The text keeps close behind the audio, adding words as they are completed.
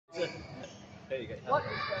What is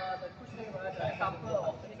the cushion, right? The example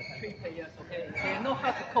of these three players, okay? They know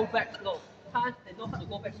how to go back slow. Punch, they know how to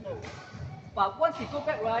go back slow. But once you go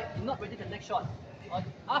back right, you're not ready for the next shot.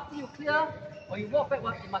 After you clear, or you walk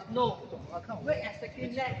backward, you must know where exactly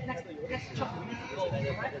next shot you need to go.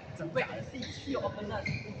 Right? Wait and see your opponent.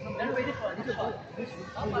 Then ready for the next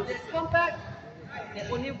shot. But they come back, they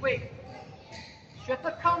only wait.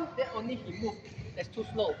 Shooter come, then only he move. That's too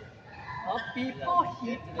slow. Before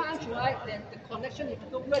he punch, right, then the connection you have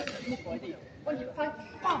to go where he move already. When he punch,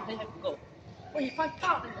 bam, then you have to go. When he punch,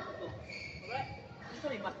 bam, then you have to go. Alright? This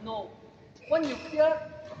one you must know. When you clear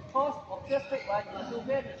cross or clear straight, right, you must know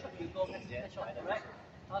where the shot you go next shot, alright?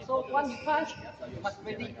 So when you punch, you must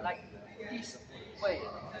ready like this way.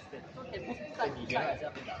 So you can move side to side.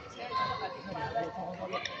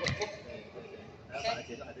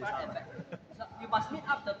 Okay, front and back. So you must meet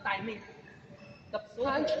up the timing. The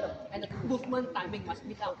punch and the movement timing must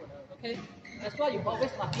meet up. Okay? That's why you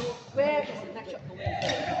always must know where is the next shot going.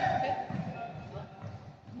 Okay?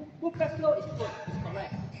 Move back slow is good, is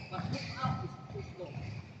correct. But move out is too slow.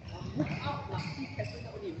 Move out like he can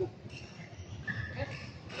only move. Okay?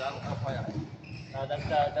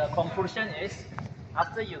 The conclusion is,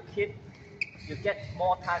 after you keep, you get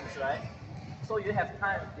more times, right? So you have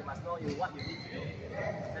time, you must know what you need to do.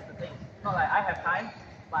 That's the thing. Not like I have time,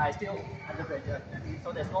 but I still under pressure.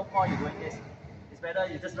 So there's no point you doing this. It's better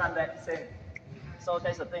you just run back, same. So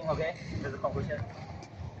that's the thing, okay? That's the conclusion.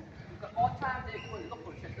 You got more time, then you go and look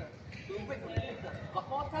for the shatter. Don't wait for the shatter. Got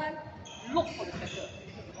more time, look for the shatter.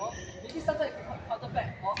 Or maybe sometimes you can counter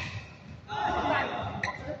back. Or time,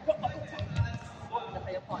 drop off the top. Go to the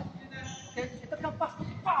higher point. Okay, shatter come fast,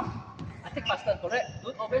 bam! I take faster, correct?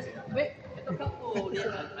 Don't always wait. Shatter come, oh, then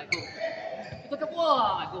I go. Shatter come,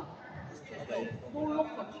 wow, I go. Go look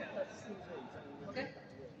for the shatter. Okay?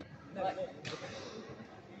 Right.